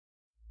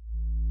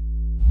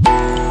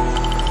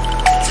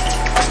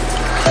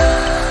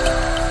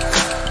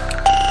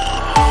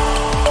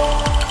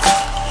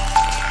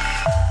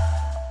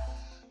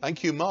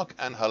Thank you, Mark,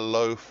 and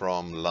hello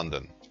from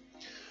London.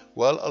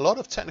 Well, a lot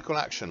of technical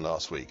action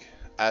last week,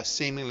 as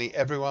seemingly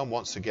everyone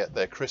wants to get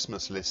their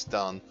Christmas list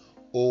done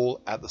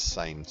all at the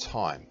same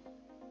time.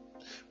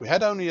 We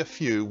had only a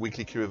few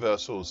weekly key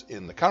reversals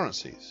in the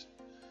currencies.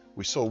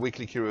 We saw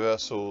weekly key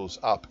reversals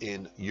up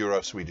in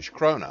Euro Swedish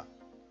krona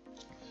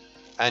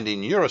and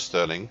in Euro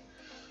sterling,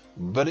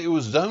 but it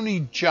was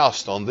only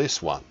just on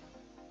this one.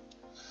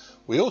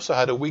 We also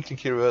had a weekly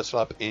key reversal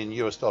up in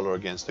US dollar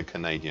against the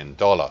Canadian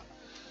dollar.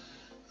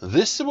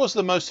 This was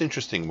the most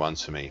interesting one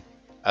to me,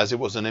 as it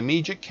was an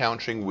immediate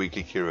countering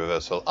weekly key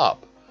reversal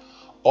up,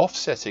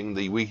 offsetting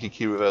the weekly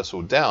key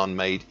reversal down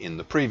made in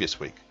the previous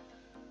week,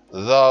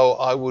 though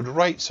I would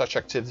rate such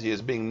activity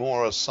as being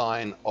more a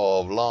sign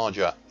of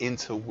larger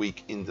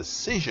inter-week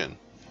indecision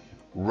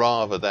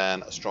rather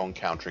than a strong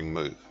countering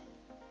move.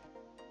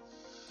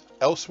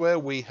 Elsewhere,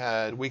 we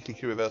had weekly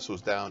key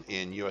reversals down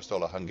in US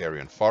dollar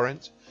Hungarian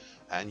forint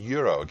and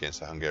euro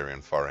against the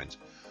Hungarian forint,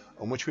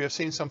 on which we have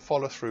seen some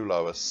follow through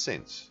lower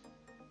since.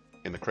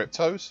 In the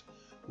cryptos,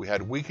 we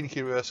had weekly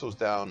key reversals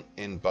down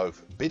in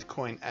both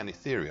Bitcoin and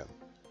Ethereum.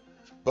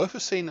 Both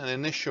have seen an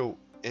initial,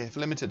 if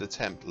limited,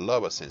 attempt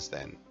lower since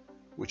then,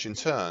 which in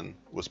turn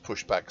was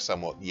pushed back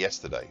somewhat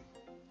yesterday.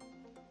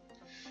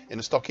 In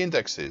the stock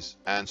indexes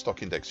and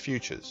stock index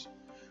futures,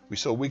 we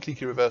saw weekly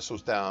key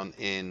reversals down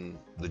in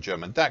the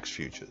German DAX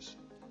futures,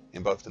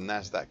 in both the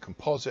Nasdaq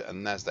Composite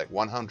and Nasdaq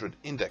 100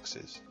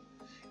 indexes,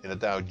 in the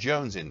Dow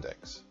Jones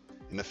index,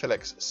 in the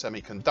Felix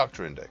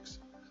Semiconductor Index,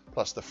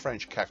 plus the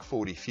French CAC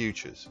 40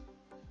 futures,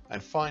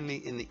 and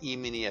finally in the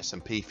E-mini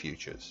S&P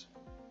futures.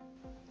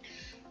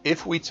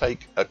 If we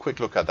take a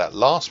quick look at that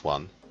last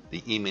one,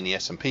 the E-mini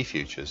S&P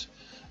futures,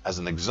 as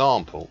an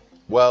example,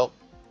 well,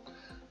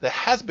 there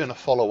has been a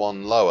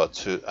follow-on lower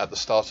at the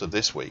start of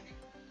this week,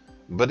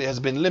 but it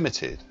has been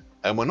limited,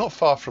 and we're not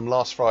far from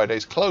last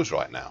Friday's close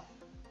right now.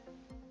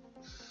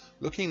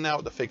 Looking now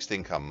at the fixed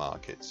income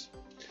markets,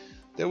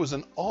 there was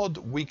an odd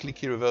weekly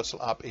key reversal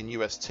up in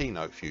US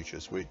T-note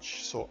futures,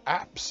 which saw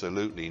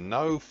absolutely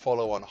no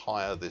follow-on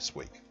higher this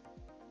week.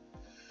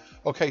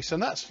 Okay, so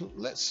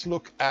let's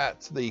look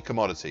at the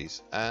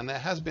commodities, and there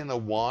has been a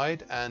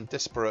wide and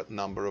disparate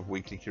number of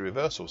weekly key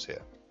reversals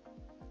here.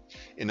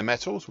 In the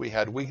metals, we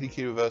had weekly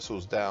key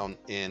reversals down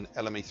in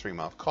LME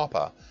 3-month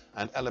copper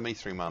and LME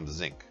 3-month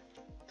zinc.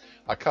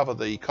 I cover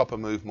the copper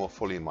move more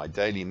fully in my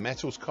daily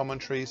metals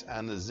commentaries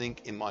and the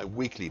zinc in my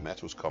weekly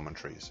metals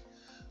commentaries.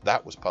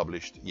 That was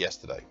published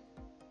yesterday.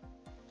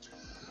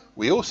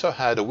 We also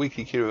had a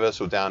weekly key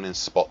reversal down in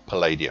spot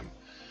palladium,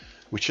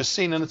 which has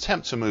seen an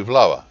attempt to move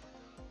lower,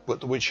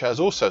 but which has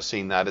also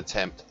seen that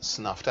attempt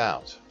snuffed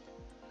out.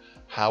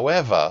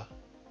 However,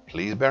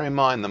 please bear in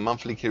mind the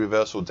monthly key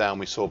reversal down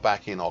we saw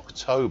back in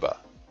October.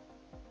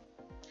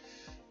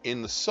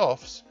 In the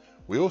softs,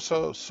 we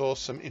also saw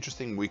some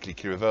interesting weekly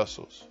key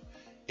reversals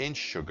in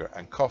sugar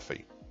and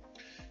coffee.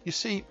 You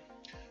see,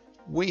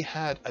 we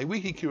had a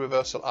weekly key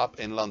reversal up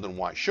in London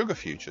white sugar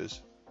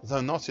futures,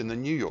 though not in the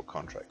New York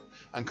contract,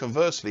 and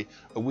conversely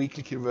a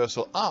weekly key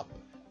reversal up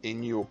in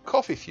New York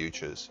coffee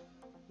futures,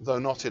 though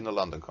not in the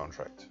London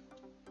contract.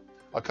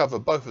 I cover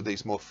both of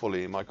these more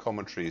fully in my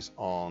commentaries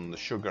on the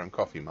sugar and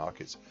coffee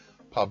markets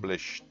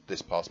published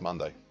this past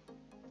Monday.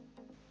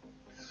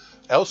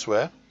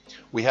 Elsewhere,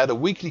 we had a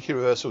weekly key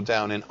reversal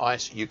down in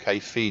ICE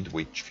UK feed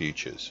wheat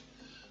futures,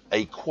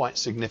 a quite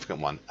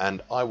significant one,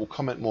 and I will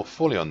comment more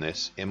fully on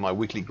this in my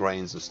weekly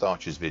grains and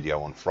starches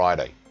video on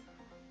Friday.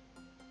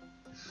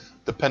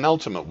 The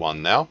penultimate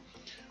one now,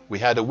 we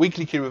had a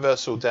weekly key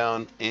reversal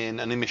down in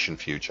an emission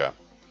future,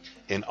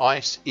 in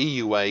ICE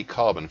EUA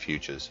carbon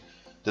futures,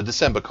 the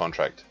December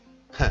contract,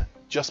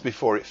 just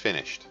before it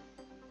finished.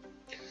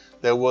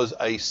 There was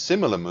a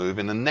similar move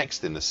in the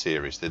next in the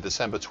series, the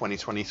December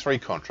 2023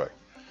 contract,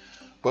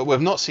 but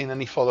we've not seen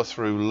any follow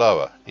through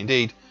lower.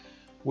 Indeed,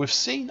 we've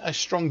seen a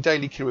strong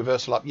daily key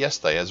reversal up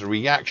yesterday as a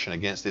reaction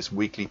against this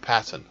weekly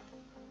pattern,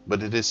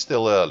 but it is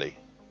still early.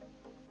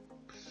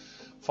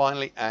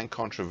 Finally, and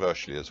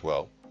controversially as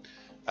well,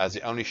 as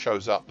it only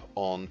shows up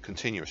on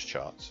continuous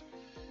charts,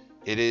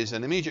 it is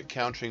an immediate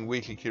countering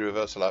weekly key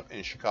reversal up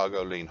in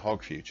Chicago lean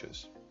hog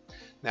futures.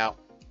 Now,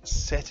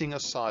 setting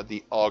aside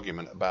the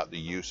argument about the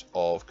use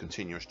of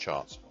continuous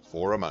charts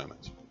for a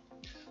moment,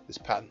 this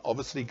pattern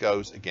obviously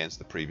goes against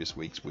the previous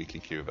week's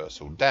weekly key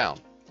reversal down.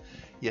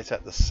 Yet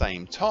at the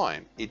same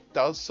time, it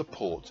does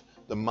support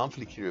the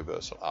monthly key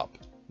reversal up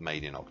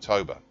made in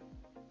October.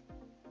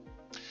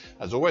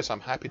 As always, I'm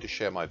happy to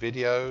share my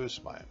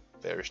videos, my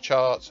various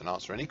charts, and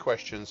answer any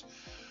questions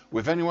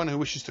with anyone who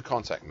wishes to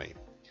contact me.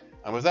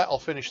 And with that, I'll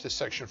finish this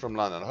section from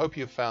London. I hope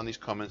you've found these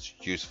comments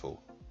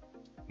useful.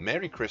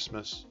 Merry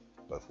Christmas,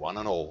 both one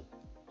and all.